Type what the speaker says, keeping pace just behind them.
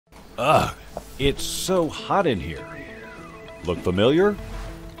Ugh, it's so hot in here. Look familiar?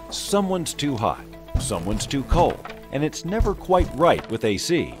 Someone's too hot, someone's too cold, and it's never quite right with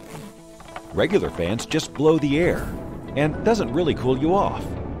AC. Regular fans just blow the air and doesn't really cool you off.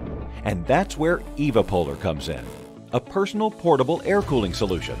 And that's where Evapolar comes in, a personal portable air cooling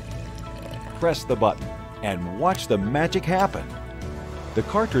solution. Press the button and watch the magic happen. The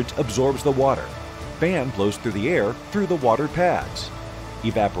cartridge absorbs the water. Fan blows through the air through the water pads.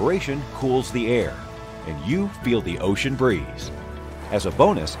 Evaporation cools the air, and you feel the ocean breeze. As a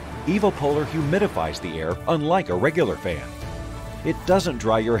bonus, Evapolar humidifies the air unlike a regular fan. It doesn't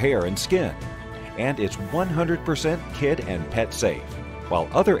dry your hair and skin, and it's 100% kid and pet safe, while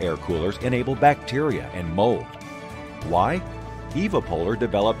other air coolers enable bacteria and mold. Why? Evapolar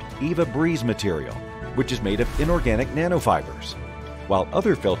developed Evabreeze material, which is made of inorganic nanofibers, while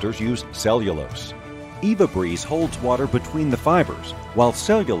other filters use cellulose. Evabreeze holds water between the fibers, while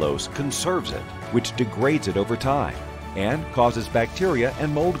cellulose conserves it, which degrades it over time and causes bacteria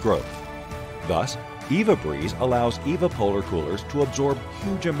and mold growth. Thus, Evabreeze allows Evapolar coolers to absorb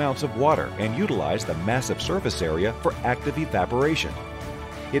huge amounts of water and utilize the massive surface area for active evaporation.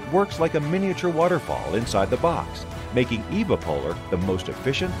 It works like a miniature waterfall inside the box, making Evapolar the most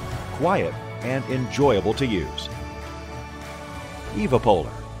efficient, quiet, and enjoyable to use.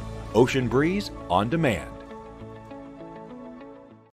 Evapolar, ocean breeze on demand.